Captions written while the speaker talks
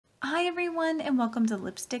Hi everyone and welcome to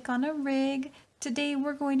Lipstick on a Rig. Today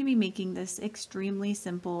we're going to be making this extremely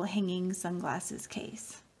simple hanging sunglasses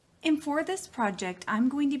case. And for this project I'm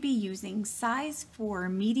going to be using size 4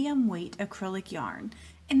 medium weight acrylic yarn.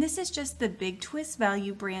 And this is just the Big Twist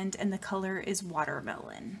Value brand and the color is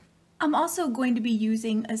Watermelon. I'm also going to be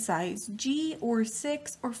using a size G or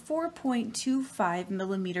 6 or 4.25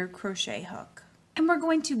 millimeter crochet hook. And we're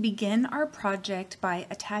going to begin our project by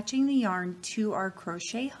attaching the yarn to our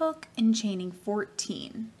crochet hook and chaining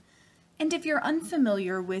 14. And if you're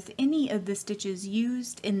unfamiliar with any of the stitches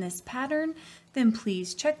used in this pattern, then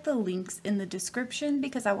please check the links in the description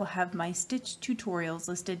because I will have my stitch tutorials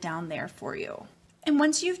listed down there for you. And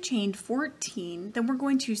once you've chained 14, then we're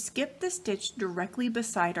going to skip the stitch directly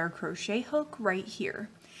beside our crochet hook right here.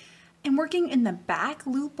 And working in the back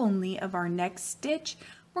loop only of our next stitch,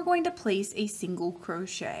 we're going to place a single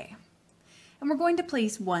crochet. And we're going to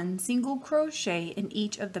place one single crochet in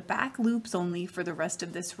each of the back loops only for the rest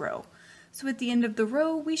of this row. So at the end of the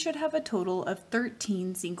row, we should have a total of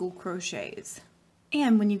 13 single crochets.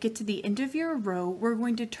 And when you get to the end of your row, we're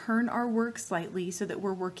going to turn our work slightly so that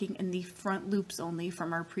we're working in the front loops only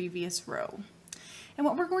from our previous row. And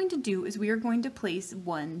what we're going to do is we are going to place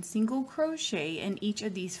one single crochet in each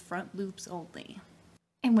of these front loops only.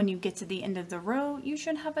 And when you get to the end of the row, you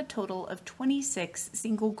should have a total of 26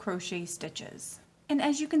 single crochet stitches. And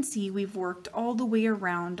as you can see, we've worked all the way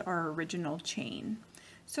around our original chain.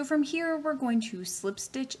 So from here, we're going to slip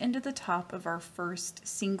stitch into the top of our first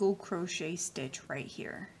single crochet stitch right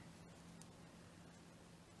here.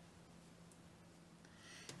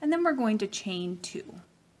 And then we're going to chain 2.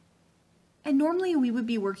 And normally we would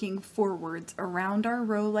be working forwards around our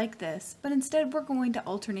row like this, but instead we're going to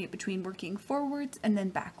alternate between working forwards and then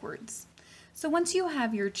backwards. So once you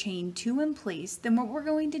have your chain 2 in place, then what we're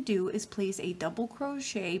going to do is place a double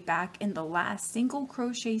crochet back in the last single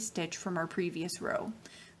crochet stitch from our previous row.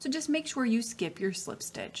 So just make sure you skip your slip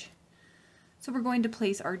stitch. So we're going to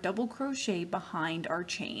place our double crochet behind our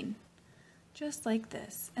chain, just like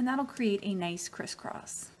this, and that'll create a nice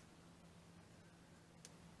crisscross.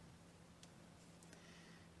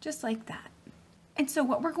 Just like that. And so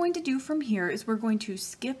what we're going to do from here is we're going to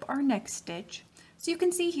skip our next stitch. So you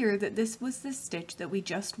can see here that this was the stitch that we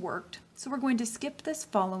just worked. So we're going to skip this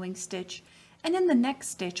following stitch, and in the next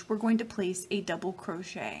stitch we're going to place a double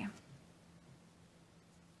crochet.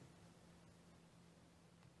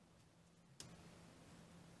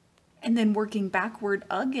 And then working backward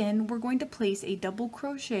again, we're going to place a double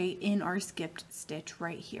crochet in our skipped stitch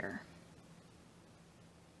right here.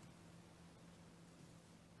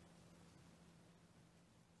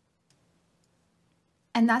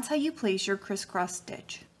 And that's how you place your crisscross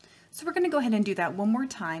stitch. So we're going to go ahead and do that one more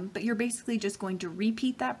time, but you're basically just going to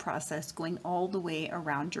repeat that process going all the way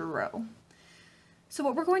around your row. So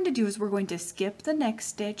what we're going to do is we're going to skip the next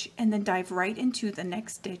stitch and then dive right into the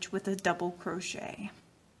next stitch with a double crochet.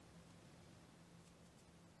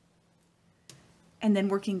 And then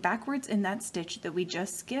working backwards in that stitch that we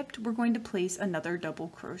just skipped, we're going to place another double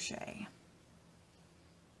crochet.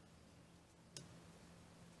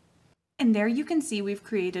 And there you can see we've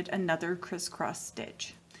created another crisscross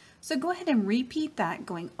stitch. So go ahead and repeat that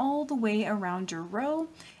going all the way around your row,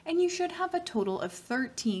 and you should have a total of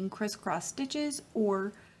 13 crisscross stitches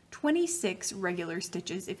or 26 regular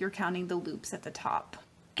stitches if you're counting the loops at the top.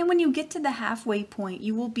 And when you get to the halfway point,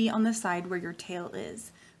 you will be on the side where your tail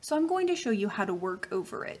is. So I'm going to show you how to work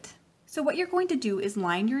over it. So what you're going to do is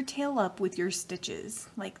line your tail up with your stitches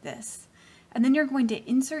like this. And then you're going to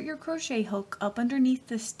insert your crochet hook up underneath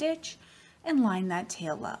the stitch and line that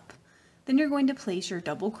tail up. Then you're going to place your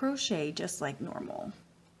double crochet just like normal.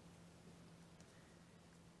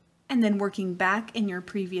 And then working back in your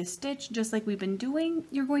previous stitch, just like we've been doing,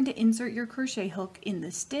 you're going to insert your crochet hook in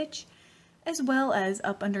the stitch as well as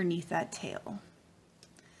up underneath that tail.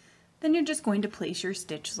 Then you're just going to place your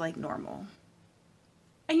stitch like normal.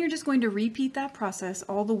 And you're just going to repeat that process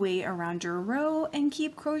all the way around your row and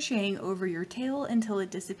keep crocheting over your tail until it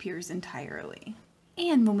disappears entirely.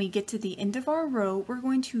 And when we get to the end of our row, we're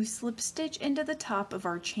going to slip stitch into the top of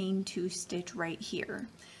our chain 2 stitch right here.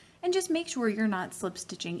 And just make sure you're not slip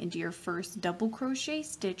stitching into your first double crochet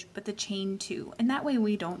stitch, but the chain 2, and that way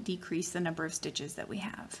we don't decrease the number of stitches that we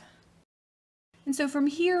have. And so from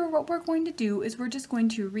here, what we're going to do is we're just going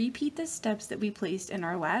to repeat the steps that we placed in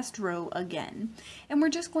our last row again. And we're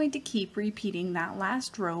just going to keep repeating that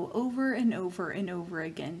last row over and over and over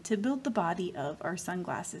again to build the body of our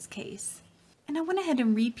sunglasses case. And I went ahead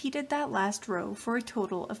and repeated that last row for a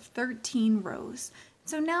total of 13 rows.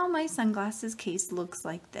 So now my sunglasses case looks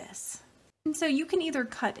like this. And so you can either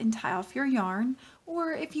cut and tie off your yarn,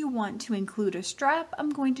 or if you want to include a strap, I'm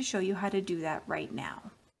going to show you how to do that right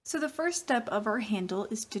now. So the first step of our handle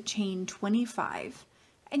is to chain 25,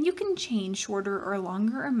 and you can chain shorter or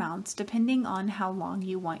longer amounts depending on how long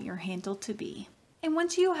you want your handle to be. And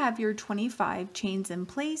once you have your 25 chains in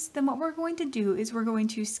place, then what we're going to do is we're going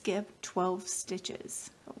to skip 12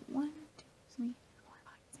 stitches. So 1, 2, 3, 4,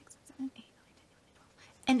 5, 6, 7, 8, 9, 10, 11, 12.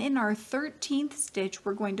 And in our 13th stitch,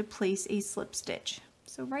 we're going to place a slip stitch.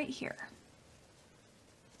 So right here.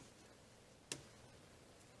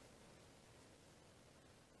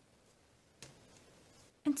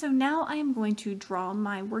 And so now I am going to draw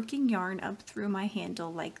my working yarn up through my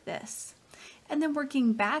handle like this. And then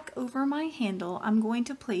working back over my handle, I'm going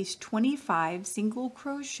to place 25 single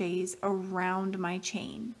crochets around my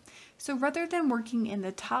chain. So rather than working in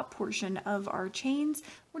the top portion of our chains,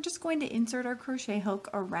 we're just going to insert our crochet hook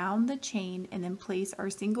around the chain and then place our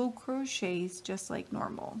single crochets just like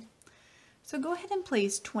normal. So go ahead and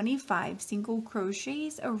place 25 single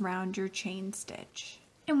crochets around your chain stitch.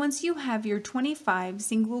 And once you have your 25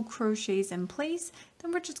 single crochets in place,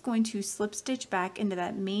 then we're just going to slip stitch back into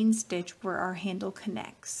that main stitch where our handle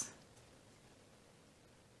connects.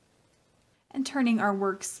 And turning our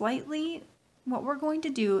work slightly, what we're going to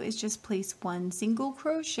do is just place one single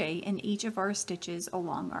crochet in each of our stitches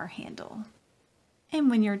along our handle. And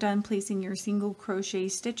when you're done placing your single crochet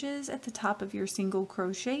stitches at the top of your single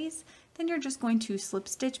crochets, then you're just going to slip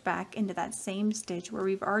stitch back into that same stitch where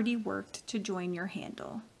we've already worked to join your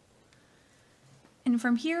handle. And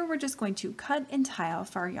from here, we're just going to cut and tie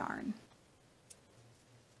off our yarn.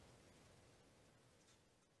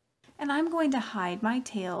 And I'm going to hide my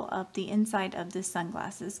tail up the inside of the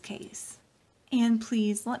sunglasses case. And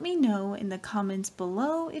please let me know in the comments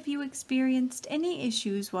below if you experienced any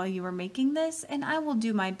issues while you were making this, and I will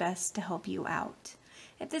do my best to help you out.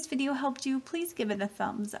 If this video helped you, please give it a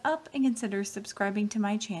thumbs up and consider subscribing to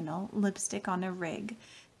my channel, Lipstick on a Rig.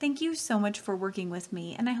 Thank you so much for working with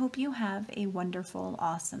me, and I hope you have a wonderful,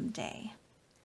 awesome day.